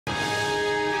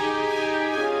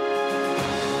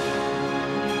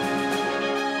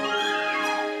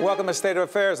Welcome to State of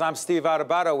Affairs. I'm Steve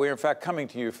Adubato. We're, in fact, coming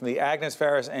to you from the Agnes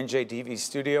Farris NJTV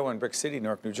studio in Brick City,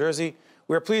 Newark, New Jersey.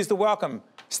 We're pleased to welcome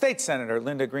State Senator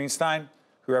Linda Greenstein,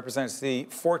 who represents the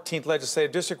 14th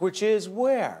Legislative District, which is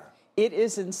where? It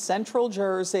is in central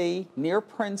Jersey, near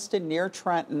Princeton, near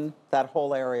Trenton, that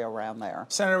whole area around there.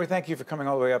 Senator, we thank you for coming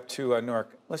all the way up to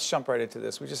Newark. Let's jump right into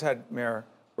this. We just had Mayor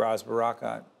Ras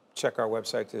Baraka check our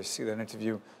website to see that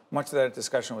interview. Much of that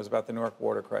discussion was about the Newark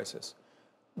water crisis.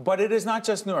 But it is not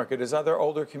just Newark. It is other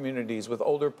older communities with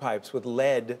older pipes, with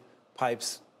lead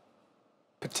pipes,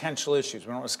 potential issues. We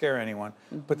don't want to scare anyone.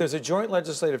 But there's a joint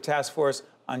legislative task force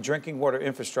on drinking water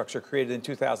infrastructure created in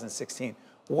 2016.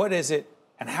 What is it,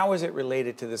 and how is it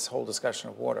related to this whole discussion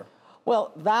of water?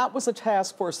 Well, that was a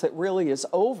task force that really is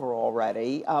over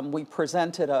already. We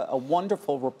presented a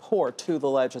wonderful report to the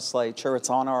legislature. It's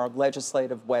on our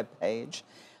legislative webpage.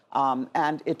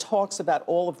 And it talks about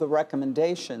all of the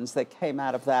recommendations that came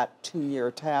out of that 2-year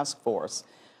task force.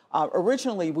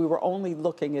 Originally, we were only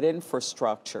looking at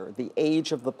infrastructure, the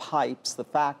age of the pipes, the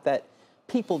fact that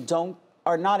people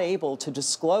are not able to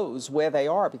disclose where they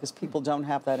are because people don't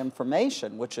have that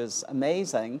information, which is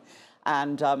amazing.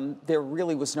 And there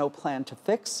really was no plan to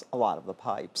fix a lot of the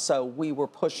pipes. So we were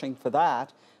pushing for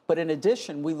that. But in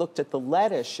addition, we looked at the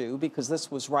lead issue because this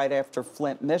was right after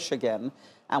Flint, Michigan,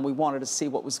 and we wanted to see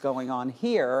what was going on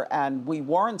here. And we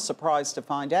weren't surprised to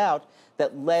find out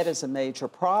that lead is a major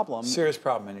problem. Serious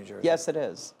problem in New Jersey. Yes, it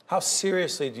is. How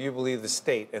seriously do you believe the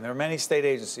state, and there are many state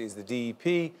agencies, the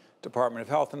DEP, Department of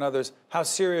Health, and others, how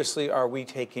seriously are we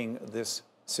taking this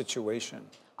situation?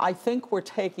 I think we're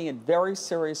taking it very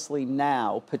seriously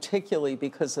now, particularly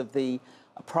because of the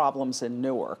problems in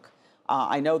Newark.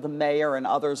 I know the mayor and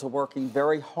others are working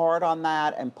very hard on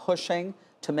that and pushing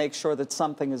to make sure that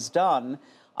something is done.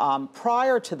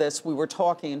 Prior to this, we were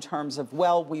talking in terms of,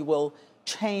 well, we will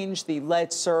change the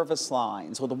lead service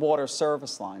lines, or the water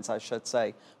service lines, I should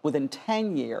say, within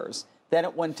 10 years. Then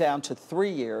it went down to 3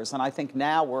 years, and I think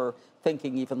now we're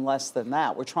thinking even less than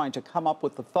that. We're trying to come up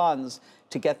with the funds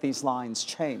to get these lines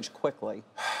changed quickly.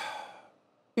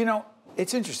 You know,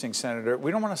 it's interesting, Senator.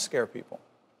 We don't want to scare people,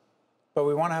 but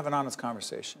we want to have an honest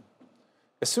conversation.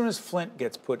 As soon as Flint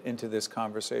gets put into this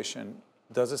conversation,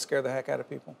 does it scare the heck out of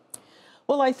people?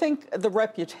 Well, I think the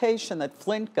reputation that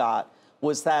Flint got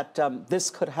was that this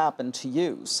could happen to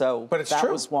you. So but it's that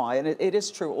true. was why. And it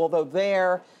is true, although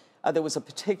there was a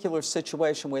particular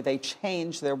situation where they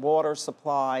changed their water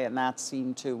supply, and that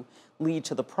seemed to lead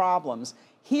to the problems.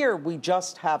 Here, we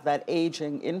just have that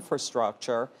aging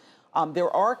infrastructure. There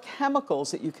are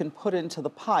chemicals that you can put into the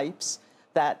pipes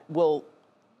that will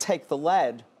take the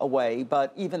lead away,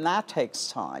 but even that takes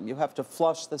time. You have to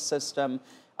flush the system.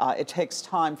 It takes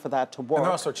time for that to work. And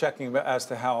they're also checking as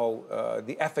to how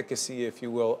the efficacy, if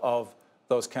you will, of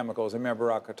those chemicals. And Mayor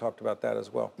Baraka talked about that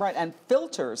as well. Right, and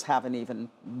filters haven't even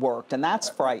worked, and that's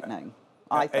frightening,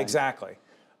 I think. Exactly.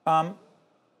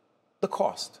 The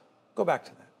cost. Go back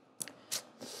to that.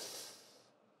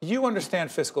 You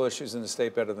understand fiscal issues in the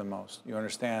state better than most. You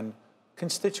understand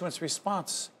constituents'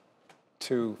 response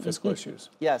to fiscal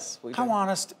issues. Yes, we do. How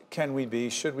honest can we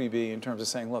be, should we be, in terms of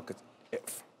saying, look,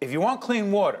 if you want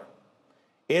clean water,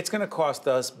 it's going to cost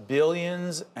us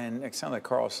billions, and I sound like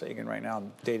Carl Sagan right now,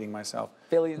 I'm dating myself.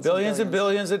 Billions and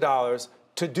billions of dollars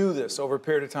to do this over a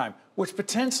period of time, which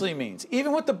potentially means,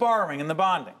 even with the borrowing and the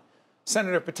bonding,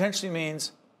 Senator, potentially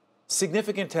means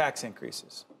significant tax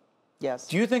increases. Yes.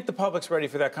 Do you think the public's ready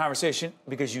for that conversation?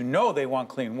 Because you know they want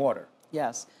clean water.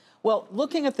 Yes. Well,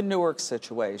 looking at the Newark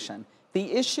situation,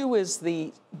 the issue is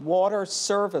the water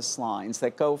service lines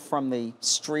that go from the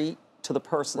street to the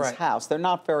person's house. They're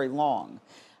not very long.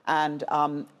 And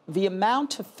the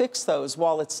amount to fix those,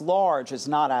 while it's large, is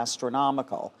not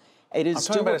astronomical. It is I'm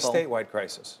talking doable. about a statewide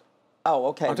crisis. Oh,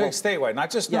 okay. I'm talking statewide, not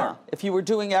just Newark. Yeah, if you were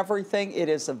doing everything, it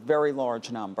is a very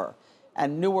large number.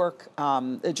 And Newark,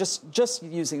 just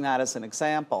using that as an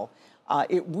example,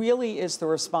 it really is the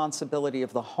responsibility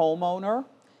of the homeowner,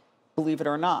 believe it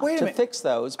or not, to fix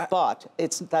those, but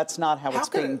that's not how it's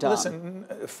being done. Listen,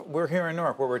 we're here in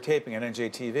Newark where we're taping at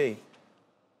NJTV.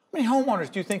 How many homeowners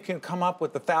do you think can come up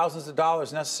with the thousands of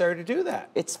dollars necessary to do that?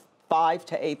 It's $5,000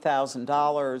 to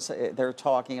 $8,000 they're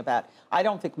talking about. I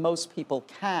don't think most people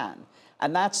can.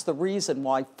 And that's the reason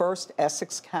why first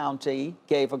Essex County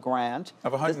gave a grant.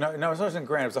 No, it wasn't a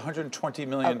grant. It was $120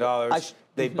 million.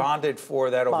 They bonded for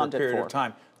that over a period of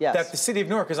time. Yes. That the city of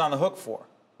Newark is on the hook for.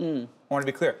 I want to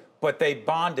be clear. But they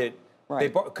bonded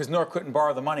because Newark couldn't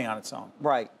borrow the money on its own.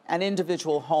 Right. And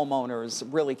individual homeowners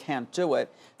really can't do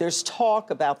it. There's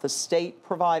talk about the state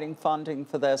providing funding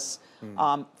for this.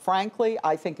 Frankly,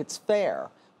 I think it's fair.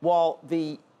 While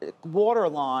the water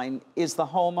line is the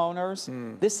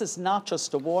homeowners. This is not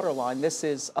just a water line. This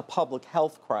is a public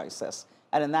health crisis.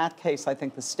 And in that case, I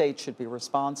think the state should be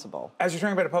responsible. As you're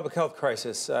talking about a public health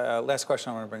crisis, last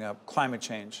question I want to bring up, climate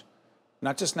change.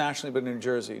 Not just nationally, but in New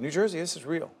Jersey. New Jersey, this is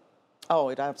real. Oh,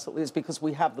 it absolutely is, because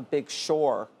we have the big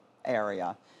shore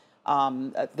area.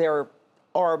 There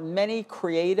are many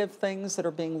creative things that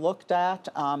are being looked at,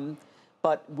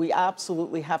 but we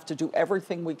absolutely have to do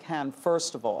everything we can,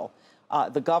 first of all.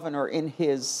 The governor, in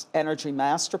his energy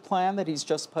master plan that he's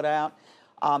just put out,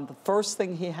 the first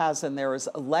thing he has in there is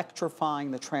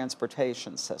electrifying the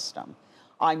transportation system.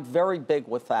 I'm very big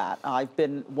with that. I've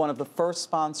been one of the first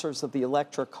sponsors of the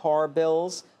electric car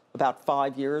bills about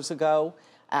 5 years ago,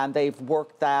 and they've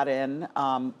worked that in.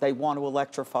 They want to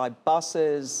electrify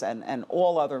buses and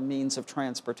all other means of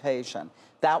transportation.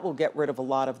 That will get rid of a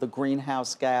lot of the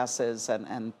greenhouse gases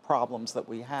and problems that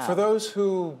we have. For those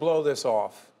who blow this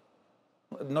off,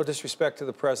 no disrespect to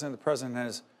the president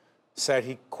has said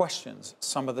he questions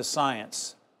some of the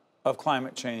science of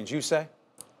climate change. You say?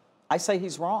 I say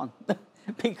he's wrong,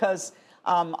 because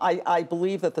I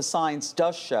believe that the science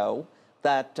does show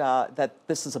that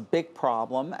this is a big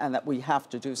problem and that we have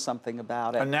to do something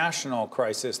about it. A national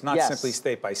crisis, not simply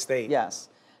state by state. Yes.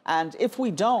 And if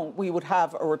we don't, we would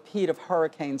have a repeat of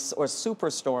Hurricane or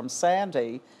Superstorm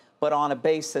Sandy, but on a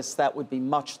basis that would be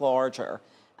much larger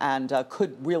and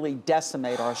could really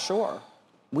decimate our shore.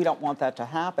 We don't want that to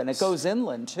happen. It goes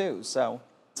inland, too, so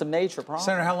it's a major problem.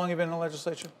 Senator, how long have you been in the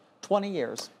legislature? 20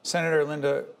 years. Senator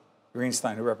Linda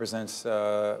Greenstein, who represents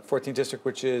 14th District,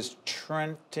 which is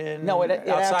Trenton, no,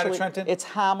 outside of Trenton? It's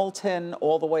Hamilton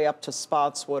all the way up to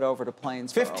Spotswood over to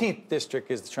Plainsboro. 15th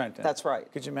District is Trenton. That's right.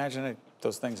 Could you imagine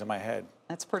those things in my head?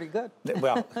 That's pretty good.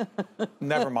 Well,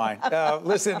 never mind.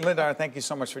 Listen, Linda, thank you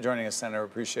so much for joining us, Senator.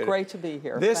 Appreciate it. Great to be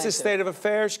here. This is State of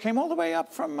Affairs. She came all the way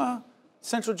up from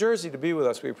Central Jersey to be with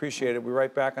us. We appreciate it. We'll be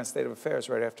right back on State of Affairs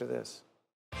right after this.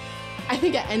 I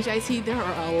think at NJIT there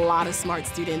are a lot of smart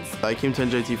students. I came to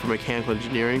NJIT for mechanical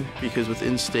engineering because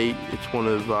within state it's one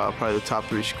of probably the top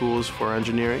 3 schools for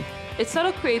engineering. It sort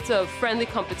of creates a friendly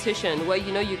competition where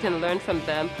you can learn from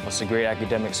them. It's a great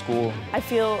academic school. I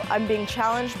feel I'm being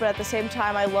challenged, but at the same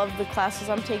time I love the classes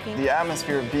I'm taking. The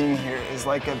atmosphere of being here is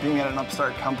like being at an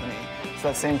upstart company. It's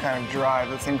that same kind of drive,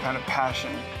 that same kind of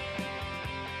passion.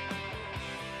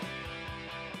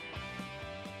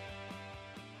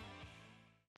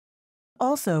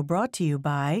 Also brought to you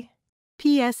by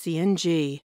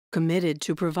PSE&G, committed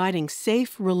to providing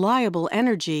safe, reliable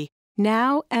energy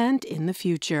now and in the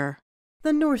future.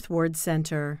 The Northward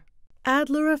Center.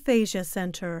 Adler Aphasia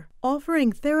Center,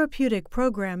 offering therapeutic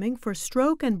programming for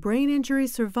stroke and brain injury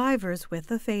survivors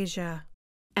with aphasia.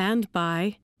 And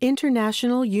by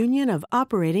International Union of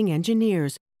Operating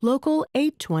Engineers, Local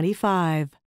 825.